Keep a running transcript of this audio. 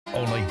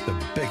Only the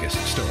biggest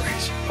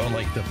stories,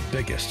 only the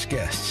biggest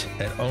guests,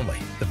 and only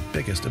the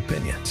biggest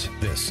opinions.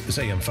 This is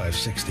AM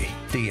 560,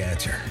 The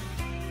Answer.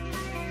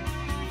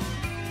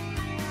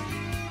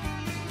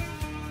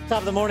 Top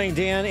of the morning,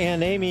 Dan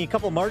and Amy. A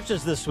couple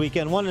marches this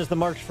weekend. One is the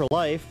March for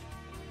Life,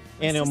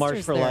 annual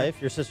March for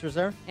Life. Your sister's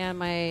there? And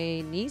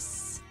my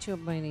niece, two of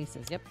my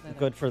nieces. Yep.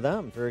 Good for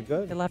them. Very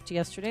good. They left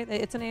yesterday.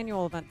 It's an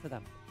annual event for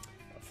them.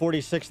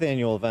 46th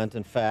annual event,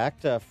 in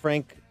fact.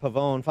 Frank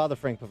Pavone, Father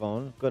Frank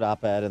Pavone, good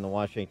op-ed in the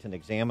Washington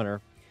Examiner,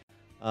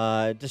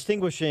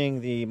 distinguishing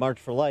the March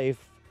for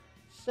Life,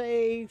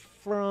 say,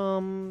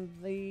 from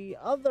the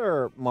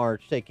other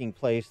march taking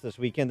place this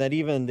weekend that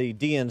even the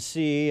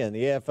DNC and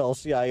the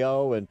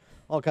AFL-CIO and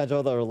all kinds of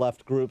other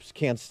left groups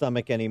can't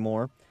stomach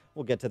anymore.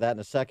 We'll get to that in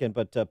a second,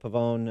 but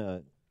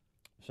Pavone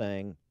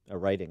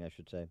writing, I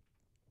should say.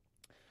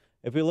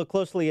 If we look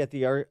closely at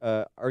the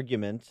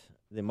argument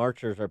the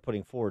marchers are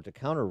putting forward to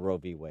counter Roe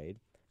v. Wade,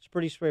 it's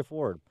pretty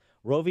straightforward.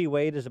 Roe v.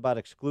 Wade is about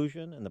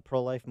exclusion, and the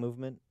pro-life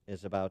movement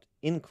is about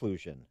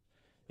inclusion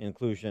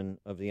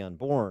of the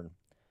unborn.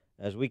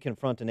 As we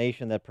confront a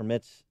nation that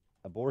permits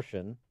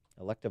abortion,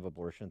 elective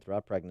abortion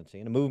throughout pregnancy,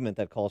 and a movement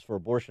that calls for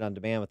abortion on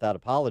demand without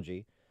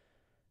apology,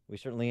 we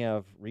certainly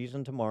have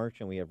reason to march,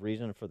 and we have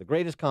reason for the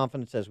greatest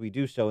confidence as we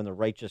do so in the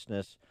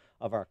righteousness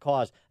of our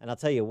cause. And I'll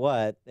tell you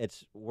what,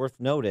 it's worth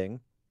noting,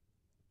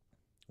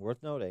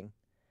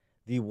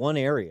 the one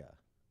area,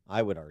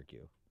 I would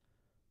argue,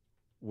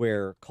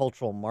 where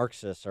cultural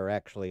Marxists are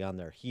actually on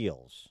their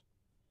heels,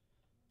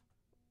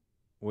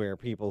 where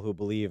people who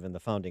believe in the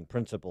founding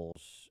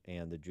principles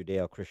and the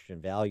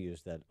Judeo-Christian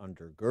values that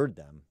undergird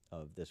them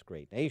of this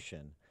great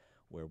nation,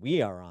 where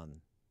we are on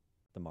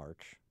the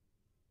march,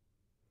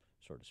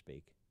 so to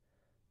speak,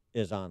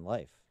 is on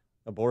life.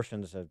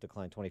 Abortions have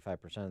declined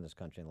 25% in this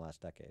country in the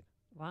last decade.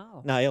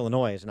 Wow. Now,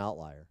 Illinois is an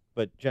outlier,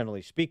 but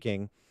generally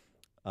speaking,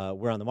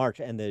 we're on the march,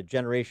 and the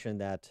generation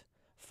that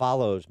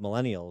follows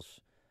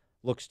millennials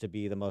looks to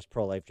be the most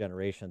pro-life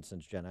generation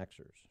since Gen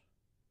Xers.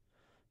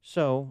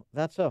 So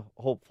that's a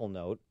hopeful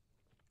note.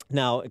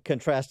 Now,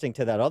 contrasting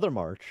to that other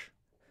march,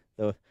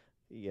 the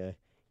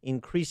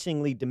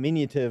increasingly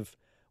diminutive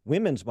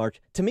women's march,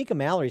 Tamika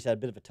Mallory's had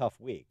a bit of a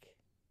tough week.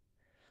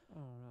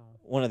 Oh, no.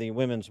 One of the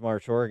women's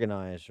march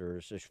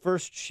organizers,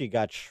 first she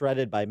got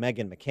shredded by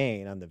Meghan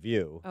McCain on The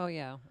View. Oh,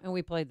 yeah. And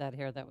we played that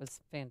here. That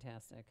was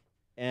fantastic.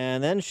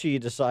 And then she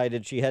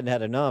decided she hadn't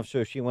had enough,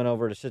 so she went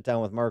over to sit down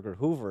with Margaret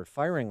Hoover at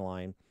firing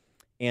line.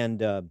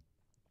 And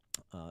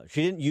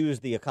she didn't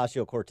use the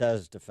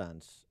Ocasio-Cortez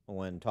defense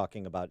when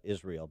talking about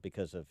Israel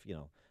because of,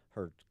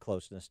 her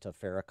closeness to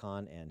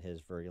Farrakhan and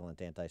his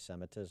virulent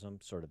anti-Semitism,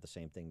 sort of the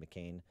same thing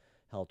McCain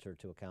held her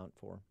to account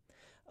for.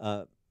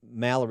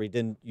 Mallory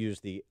didn't use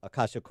the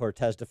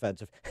Ocasio-Cortez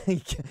defense of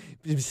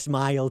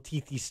smile,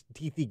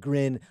 teethy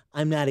grin.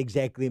 I'm not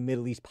exactly a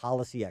Middle East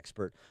policy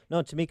expert.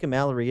 No, Tamika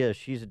Mallory is.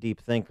 She's a deep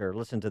thinker.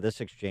 Listen to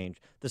this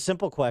exchange. The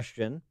simple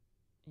question.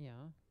 Yeah,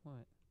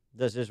 what?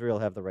 Does Israel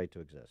have the right to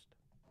exist?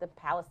 The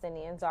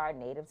Palestinians are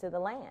native to the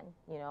land.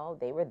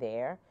 They were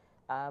there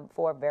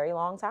for a very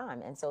long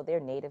time, and so they're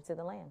native to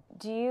the land.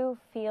 Do you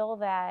feel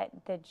that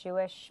the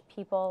Jewish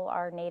people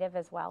are native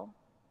as well?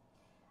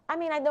 I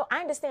mean, I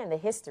understand the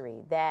history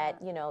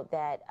that,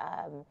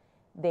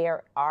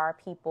 there are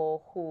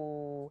people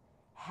who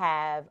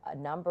have a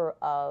number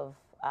of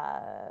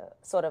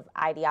sort of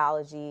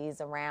ideologies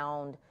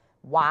around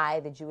why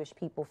the Jewish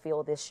people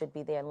feel this should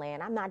be their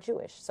land. I'm not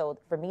Jewish, so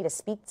for me to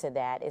speak to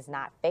that is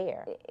not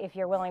fair. If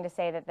you're willing to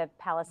say that the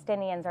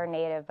Palestinians are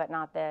native but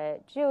not the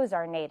Jews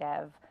are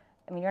native,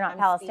 I mean, you're not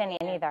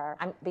Palestinian either.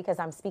 Because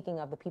I'm speaking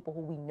of the people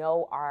who we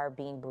know are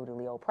being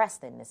brutally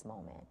oppressed in this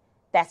moment.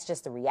 That's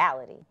just the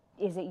reality.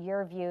 Is it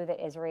your view that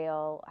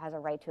Israel has a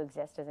right to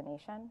exist as a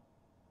nation?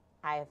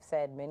 I have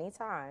said many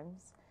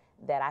times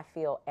that I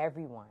feel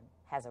everyone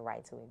has a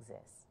right to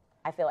exist.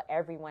 I feel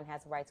everyone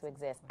has a right to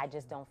exist. I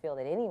just don't feel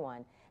that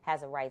anyone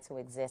has a right to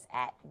exist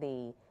at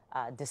the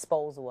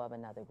disposal of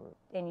another group.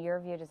 In your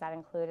view, does that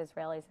include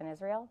Israelis in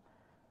Israel?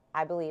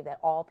 I believe that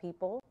all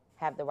people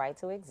have the right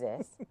to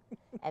exist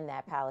and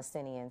that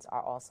Palestinians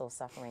are also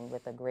suffering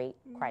with a great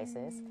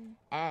crisis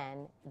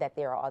and that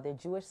there are other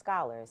Jewish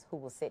scholars who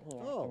will sit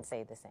here and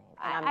say the same.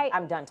 And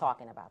I'm done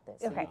talking about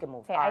this. Okay. So you can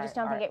move. I just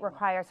don't think it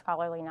requires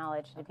scholarly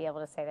knowledge to be able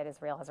to say that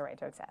Israel has a right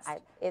to exist.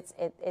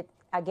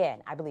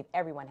 Again, I believe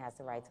everyone has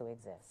the right to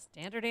exist.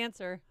 Standard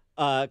answer.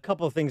 A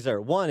couple of things there.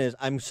 One is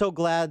I'm so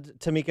glad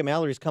Tamika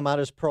Mallory's come out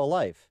as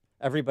pro-life.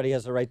 Everybody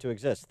has the right to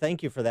exist.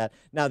 Thank you for that.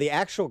 Now, the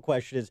actual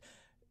question is,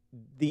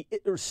 the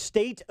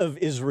state of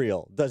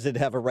Israel, does it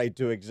have a right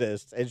to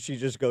exist? And she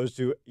just goes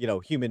to,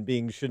 human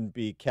beings shouldn't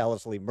be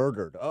callously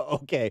murdered.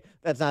 Okay,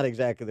 that's not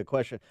exactly the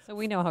question. So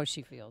we know how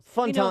she feels.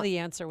 We know the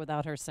answer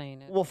without her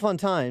saying it. Well, fun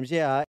times,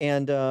 yeah.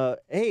 And,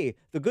 hey,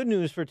 the good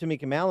news for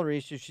Tamika Mallory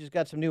is she's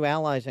got some new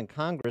allies in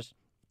Congress.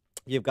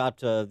 You've got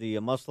the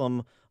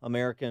Muslim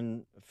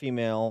American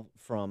female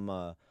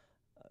from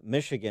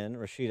Michigan,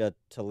 Rashida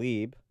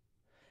Tlaib,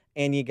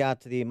 and you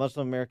got the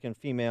Muslim American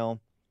female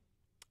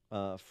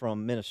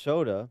from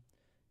Minnesota,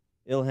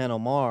 Ilhan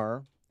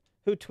Omar,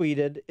 who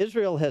tweeted,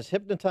 "Israel has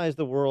hypnotized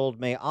the world.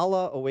 May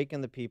Allah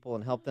awaken the people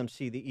and help them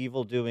see the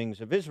evil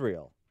doings of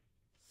Israel."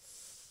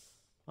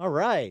 All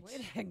right. Way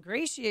to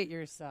ingratiate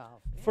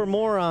yourself. For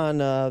more on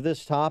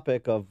this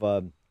topic of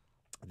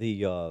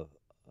the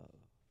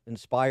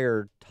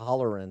inspired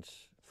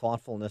tolerance,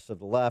 thoughtfulness of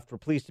the left, we're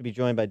pleased to be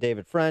joined by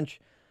David French.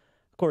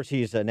 Of course,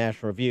 he's a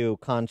National Review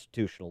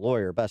constitutional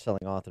lawyer,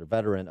 best-selling author,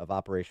 veteran of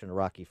Operation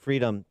Iraqi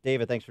Freedom.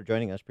 David, thanks for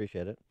joining us.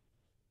 Appreciate it.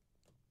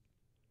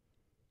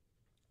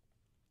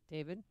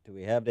 David? Do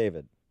we have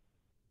David?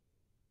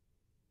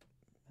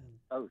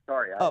 Oh,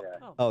 sorry.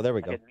 Oh, there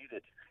we I go. had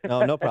muted.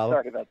 No problem.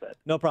 Sorry about that.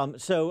 No problem.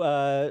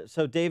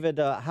 So David,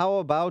 how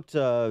about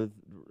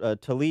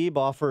Tlaib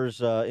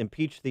offers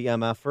impeach the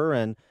MFer,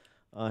 and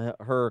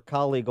her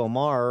colleague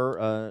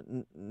Omar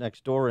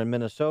next door in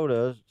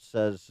Minnesota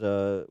says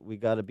we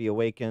got to be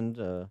awakened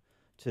to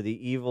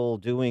the evil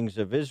doings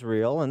of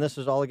Israel, and this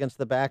is all against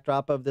the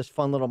backdrop of this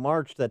fun little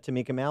march that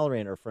Tamika Mallory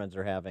and her friends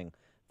are having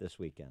this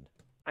weekend.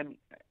 I mean,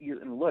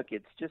 look,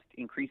 it's just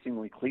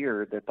increasingly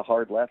clear that the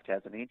hard left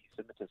has an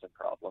anti-Semitism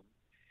problem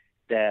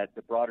that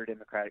the broader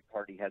Democratic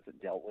Party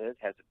hasn't dealt with,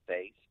 hasn't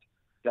faced,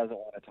 doesn't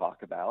want to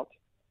talk about.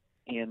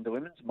 And the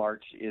Women's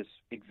March is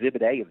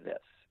Exhibit A of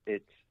this.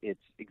 It's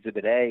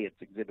Exhibit A,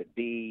 it's Exhibit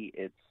B,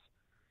 it's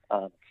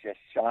just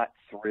shot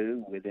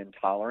through with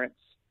intolerance.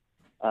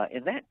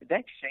 And that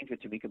exchange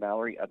with Tamika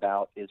Mallory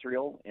about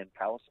Israel and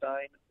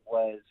Palestine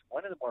was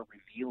one of the more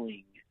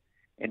revealing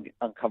and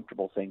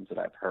uncomfortable things that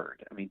I've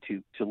heard. I mean,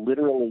 to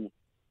literally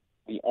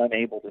be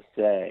unable to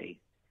say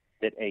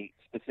that a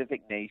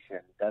specific nation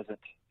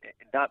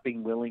not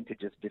being willing to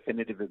just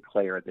definitively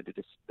declare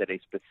that a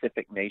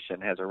specific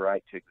nation has a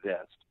right to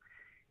exist,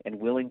 and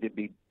willing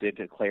to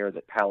declare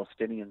that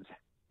Palestinians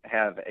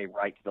have a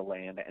right to the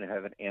land and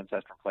have an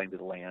ancestral claim to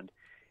the land,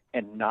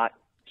 and not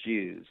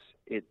Jews.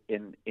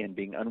 In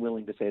being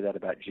unwilling to say that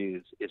about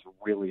Jews is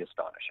really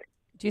astonishing.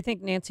 Do you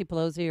think Nancy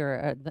Pelosi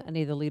or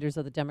any of the leaders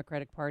of the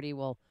Democratic Party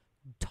will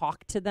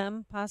talk to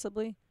them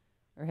possibly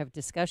or have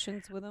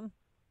discussions with them?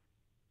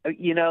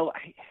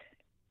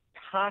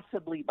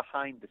 Possibly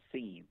behind the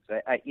scenes.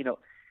 I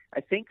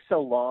think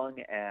so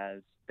long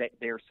as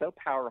they're so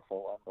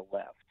powerful on the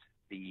left,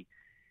 the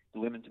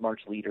Women's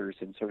March leaders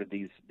and sort of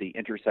the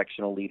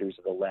intersectional leaders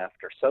of the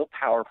left are so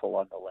powerful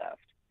on the left.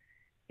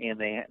 And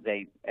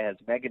they, as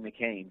Meghan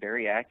McCain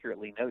very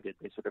accurately noted,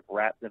 they sort of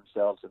wrap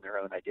themselves in their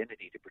own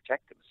identity to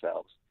protect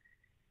themselves.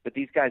 But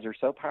these guys are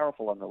so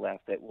powerful on the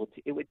left that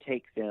it would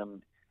take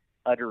them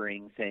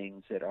uttering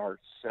things that are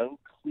so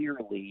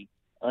clearly,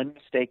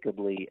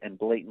 unmistakably, and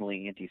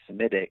blatantly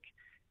anti-Semitic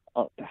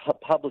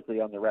publicly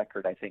on the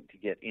record, I think, to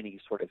get any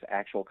sort of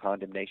actual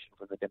condemnation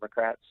from the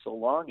Democrats, so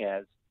long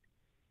as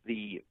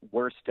the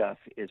worst stuff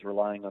is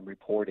relying on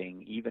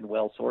reporting, even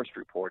well-sourced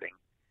reporting.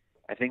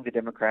 I think the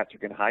Democrats are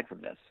going to hide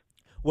from this.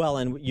 Well,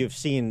 and you've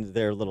seen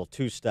their little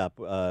two-step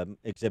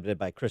exhibited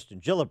by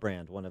Kristen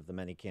Gillibrand, one of the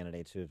many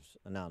candidates who's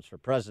announced for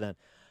president,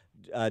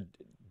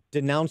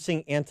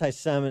 denouncing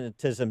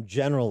anti-Semitism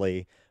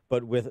generally,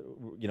 but with,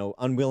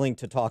 unwilling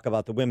to talk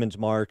about the Women's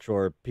March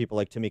or people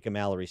like Tamika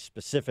Mallory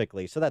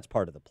specifically. So that's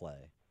part of the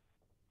play.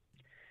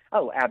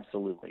 Oh,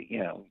 absolutely.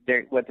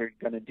 What they're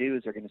going to do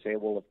is they're going to say,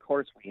 well, of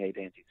course we hate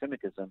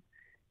anti-Semitism,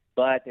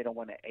 but they don't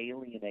want to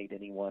alienate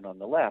anyone on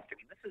the left. I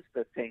mean, this is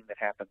the thing that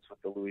happens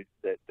with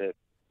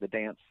the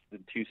dance, the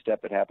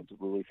two-step that happens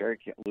with Louis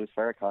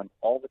Farrakhan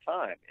all the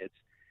time. It's,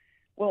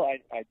 well,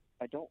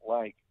 I don't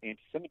like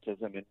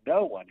anti-Semitism, and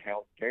no one,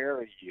 how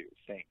dare you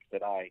think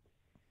that I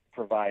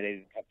provide aid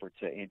and comfort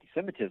to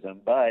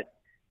anti-Semitism, but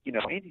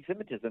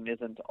anti-Semitism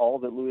isn't all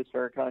that Louis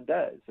Farrakhan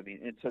does. I mean,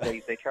 and so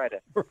they try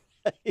to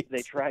Right.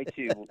 they try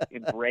to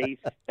embrace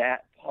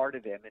that part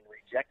of him and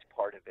reject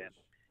part of him.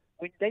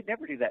 They'd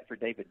never do that for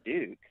David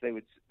Duke. They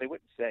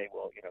wouldn't say,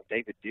 well,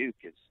 David Duke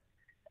is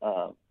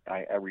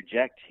I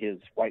reject his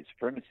white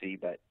supremacy,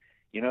 but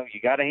you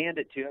got to hand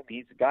it to him.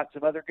 He's got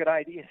some other good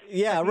ideas.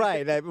 Yeah,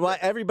 right.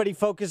 Everybody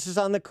focuses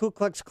on the Ku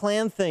Klux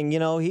Klan thing.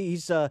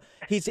 He's a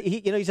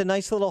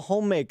nice little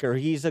homemaker.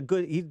 He's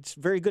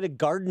very good at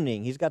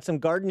gardening. He's got some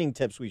gardening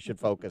tips we should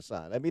focus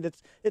on. I mean,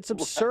 it's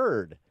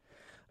absurd.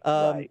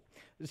 Right.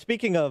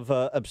 Speaking of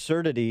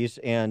absurdities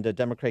and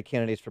Democratic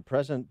candidates for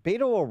president,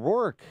 Beto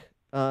O'Rourke,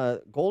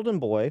 Golden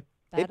Boy,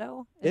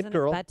 Beto? It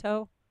Girl.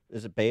 Beto?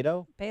 Is it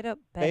Beto? Beto?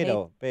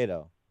 Beto.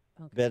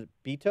 Okay.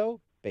 Beto?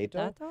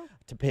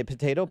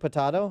 Potato?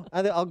 Potato?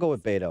 I'll go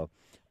with Beto.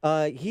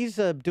 He's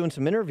doing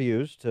some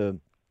interviews to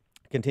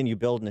continue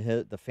building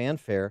the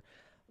fanfare,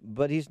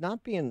 but he's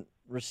not being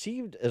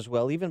received as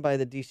well, even by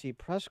the D.C.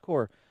 press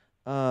corps.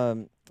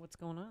 What's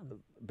going on?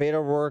 Beto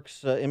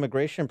O'Rourke's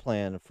immigration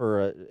plan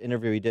for an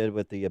interview he did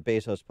with the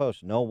Bezos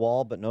Post. No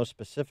wall, but no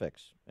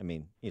specifics. I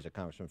mean, he's a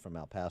congressman from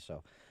El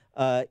Paso.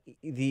 One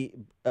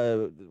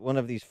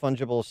of these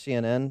fungible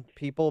CNN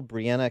people,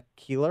 Brianna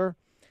Keilar,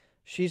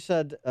 She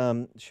said,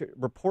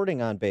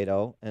 reporting on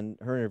Beto and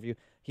her interview,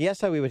 he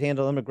asked how he would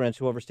handle immigrants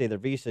who overstay their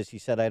visas. He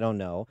said, I don't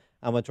know.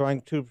 On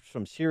withdrawing troops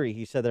from Syria,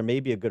 he said there may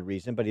be a good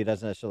reason, but he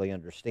doesn't necessarily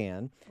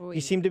understand. Oy. He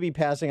seemed to be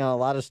passing on a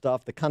lot of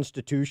stuff. The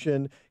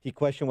Constitution, he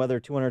questioned whether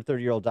a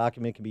 230-year-old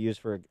document can be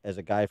used as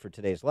a guide for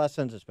today's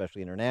lessons,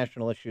 especially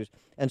international issues,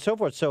 and so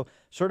forth. So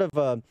sort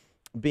of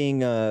being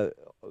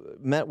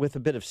met with a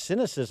bit of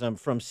cynicism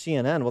from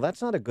CNN. Well,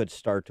 that's not a good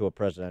start to a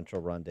presidential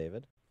run,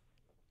 David.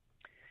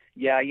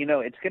 Yeah,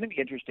 it's going to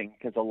be interesting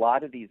because a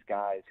lot of these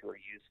guys who are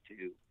used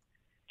to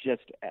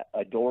just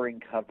adoring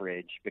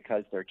coverage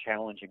because they're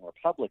challenging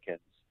Republicans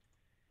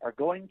are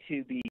going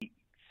to be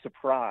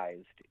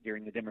surprised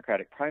during the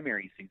Democratic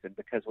primary season,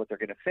 because what they're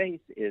going to face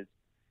is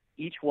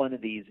each one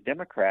of these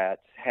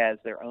Democrats has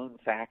their own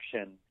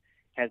faction,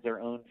 has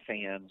their own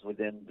fans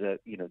within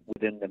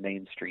the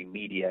mainstream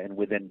media and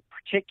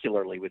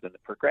particularly within the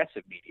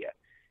progressive media.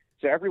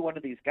 So every one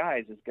of these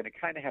guys is going to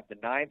kind of have the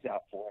knives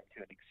out for him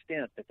to an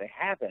extent that they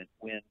haven't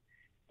when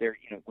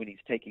he's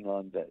taking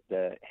on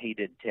the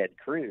hated Ted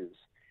Cruz.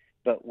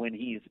 But when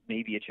he's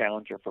maybe a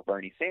challenger for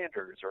Bernie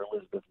Sanders or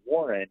Elizabeth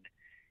Warren,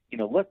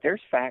 look,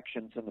 there's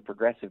factions in the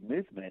progressive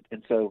movement.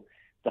 And so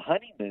the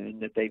honeymoon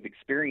that they've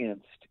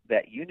experienced,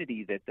 that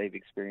unity that they've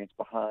experienced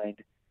behind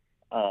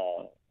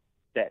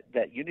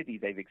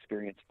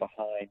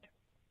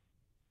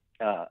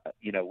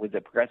with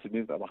the progressive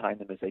movement behind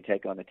them as they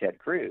take on the Ted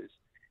Cruz,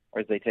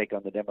 or as they take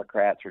on the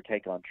Democrats or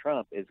take on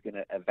Trump, is going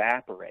to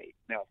evaporate.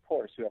 Now, of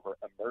course, whoever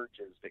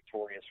emerges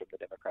victorious from the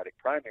Democratic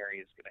primary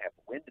is going to have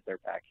the wind at their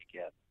back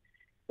again.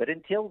 But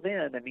until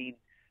then,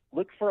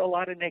 look for a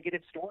lot of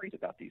negative stories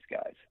about these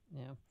guys.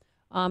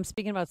 Yeah.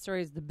 Speaking about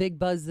stories, the big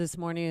buzz this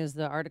morning is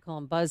the article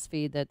on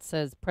BuzzFeed that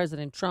says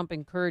President Trump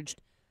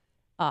encouraged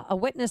a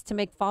witness to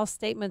make false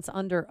statements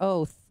under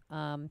oath.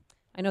 I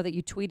know that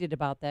you tweeted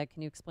about that.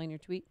 Can you explain your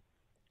tweet?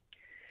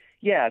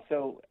 Yeah,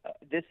 so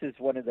this is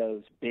one of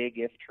those big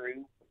if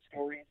true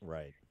stories.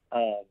 Right.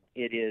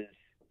 It is,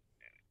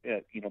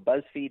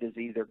 BuzzFeed has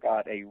either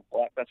got a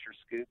blockbuster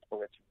scoop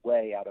or it's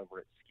way out over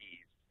its skis.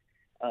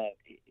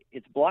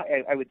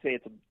 I would say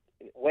it's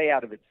way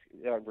out of its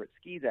over its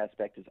skis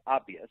aspect is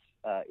obvious.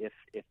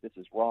 If this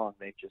is wrong,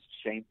 they've just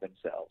shamed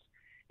themselves.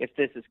 If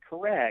this is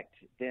correct,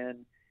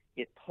 then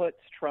it puts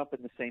Trump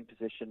in the same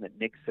position that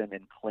Nixon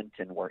and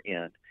Clinton were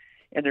in.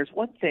 And there's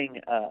one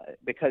thing,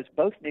 because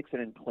both Nixon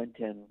and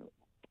Clinton,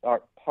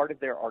 are part of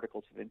their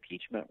articles of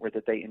impeachment were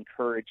that they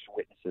encouraged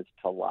witnesses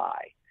to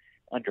lie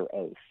under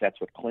oath. That's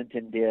what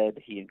Clinton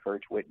did. He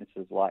encouraged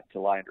witnesses to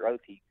lie under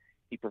oath. He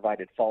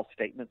provided false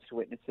statements to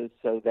witnesses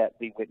so that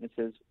the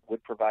witnesses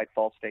would provide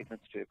false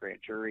statements to a grand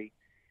jury.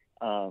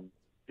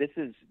 This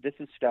is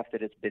stuff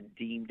that has been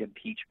deemed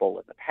impeachable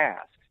in the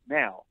past.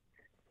 Now,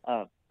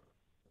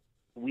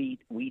 we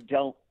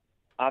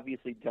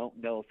obviously don't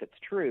know if it's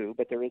true,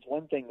 but there is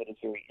one thing that is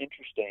very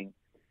interesting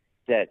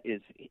that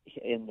is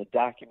in the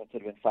documents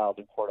that have been filed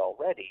in court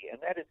already,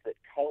 and that is that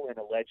Cohen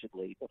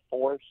allegedly,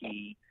 before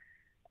he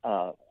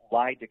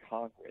lied to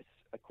Congress,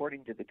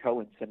 according to the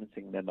Cohen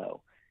sentencing memo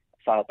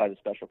filed by the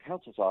special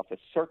counsel's office,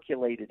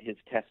 circulated his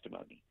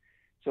testimony.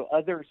 So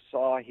others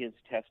saw his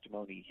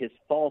testimony, his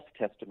false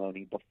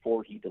testimony,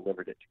 before he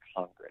delivered it to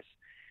Congress.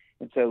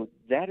 And so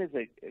that is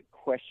a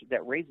question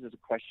that raises a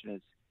question: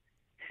 is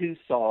who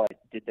saw it?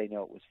 Did they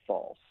know it was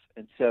false?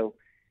 And so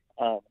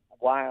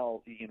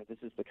while this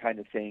is the kind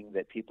of thing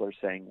that people are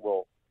saying,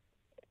 well,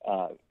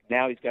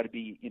 now he's got to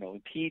be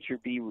impeach or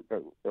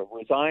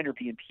resign or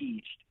be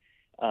impeached.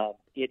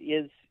 It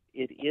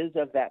is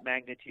of that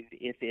magnitude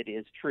if it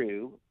is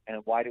true.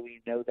 And why do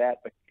we know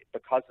that?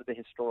 Because of the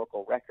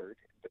historical record,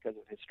 because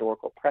of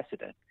historical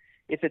precedent.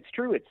 If it's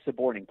true, it's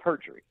suborning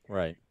perjury.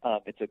 Right.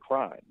 It's a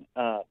crime.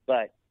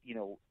 But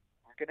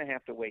we're going to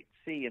have to wait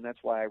and see, and that's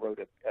why I wrote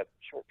a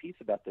short piece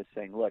about this,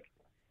 saying, look,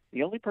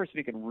 the only person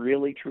who can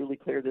really, truly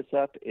clear this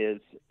up is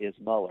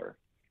Mueller,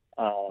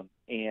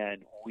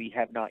 and we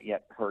have not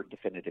yet heard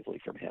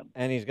definitively from him.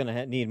 And he's going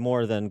to need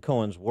more than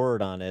Cohen's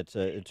word on it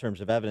in terms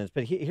of evidence.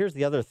 But here's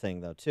the other thing,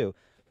 though, too.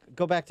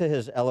 Go back to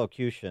his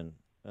elocution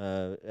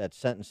at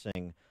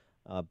sentencing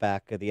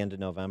back at the end of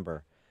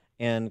November.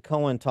 And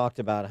Cohen talked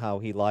about how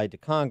he lied to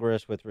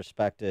Congress with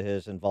respect to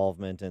his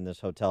involvement in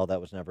this hotel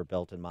that was never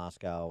built in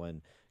Moscow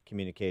and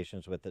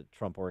communications with the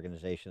Trump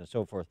organization and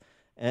so forth.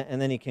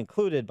 And then he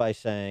concluded by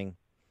saying,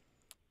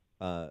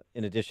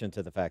 in addition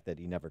to the fact that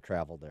he never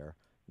traveled there,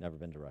 never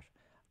been to Russia,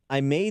 I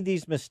made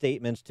these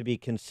misstatements to be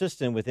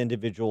consistent with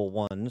individual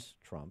one's,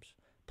 Trump's,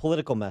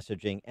 political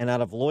messaging and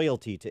out of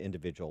loyalty to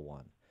individual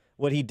one.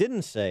 What he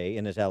didn't say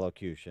in his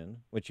allocution,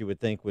 which you would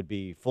think would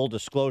be full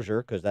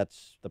disclosure, because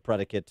that's the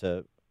predicate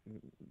to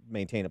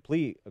maintain a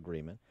plea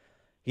agreement,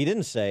 he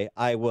didn't say,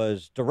 I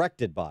was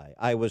directed by,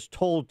 I was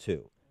told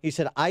to. He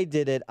said, I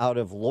did it out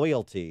of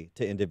loyalty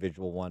to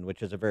individual one,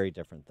 which is a very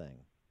different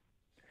thing.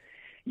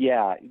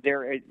 Yeah,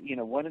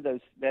 one of those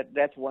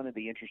that's one of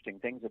the interesting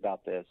things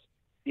about this.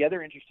 The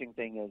other interesting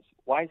thing is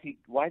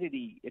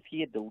if he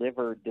had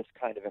delivered this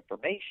kind of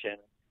information,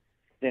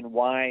 then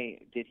why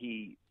did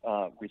he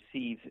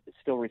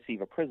still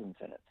receive a prison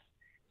sentence?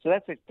 So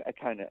that's a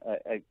kind of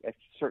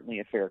certainly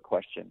a fair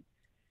question.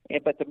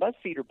 But the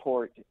BuzzFeed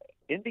report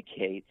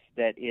indicates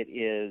that it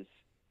is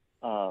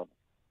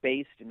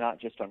based not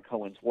just on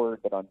Cohen's word,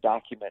 but on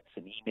documents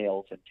and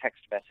emails and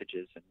text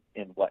messages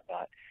and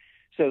whatnot.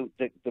 So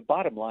the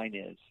bottom line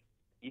is,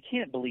 you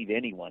can't believe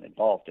anyone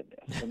involved in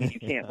this. I mean, you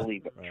can't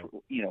believe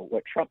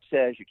what Trump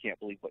says. You can't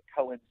believe what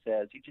Cohen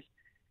says.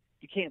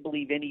 You can't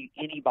believe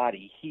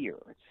anybody here.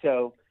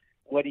 So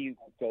what do you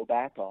go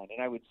back on?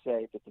 And I would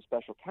say that the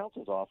special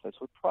counsel's office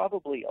would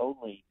probably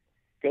only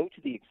go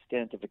to the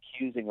extent of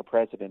accusing a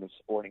president of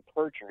supporting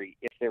perjury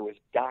if there was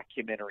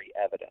documentary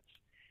evidence.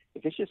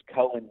 If it's just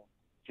Cohen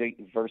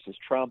versus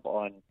Trump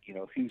on,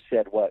 who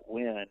said what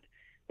when,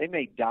 they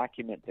may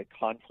document the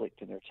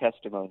conflict in their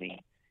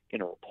testimony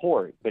in a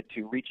report, but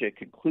to reach a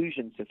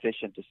conclusion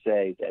sufficient to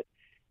say that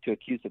to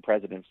accuse the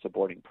president of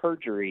supporting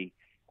perjury,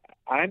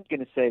 I'm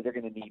going to say they're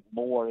going to need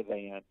more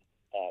than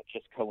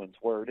just Cohen's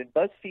word. And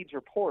BuzzFeed's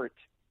report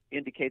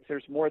indicates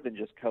there's more than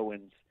just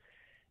Cohen's.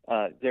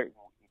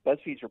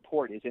 BuzzFeed's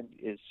report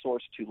is sourced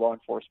to law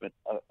enforcement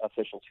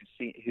officials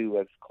who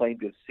have claimed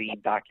to have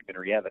seen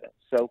documentary evidence.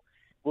 So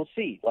we'll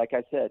see. Like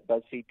I said,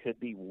 BuzzFeed could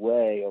be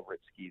way over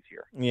its skis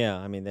here. Yeah,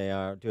 I mean, they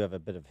do have a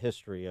bit of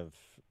history of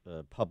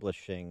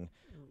publishing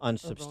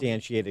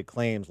unsubstantiated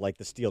claims, like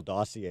the Steele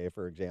dossier,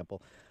 for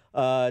example.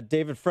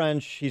 David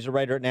French, he's a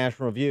writer at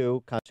National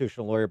Review,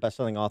 constitutional lawyer,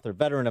 best-selling author,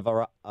 veteran of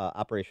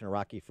Operation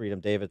Iraqi Freedom.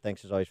 David,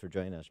 thanks as always for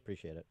joining us.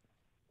 Appreciate it.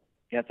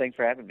 Yeah, thanks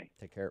for having me.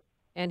 Take care.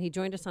 And he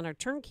joined us on our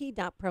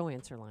turnkey.pro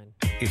answer line.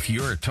 If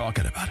you're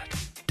talking about it,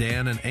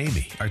 Dan and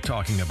Amy are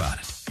talking about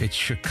it. It's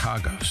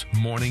Chicago's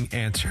Morning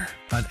Answer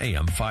on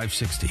AM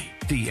 560.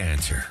 The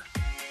Answer.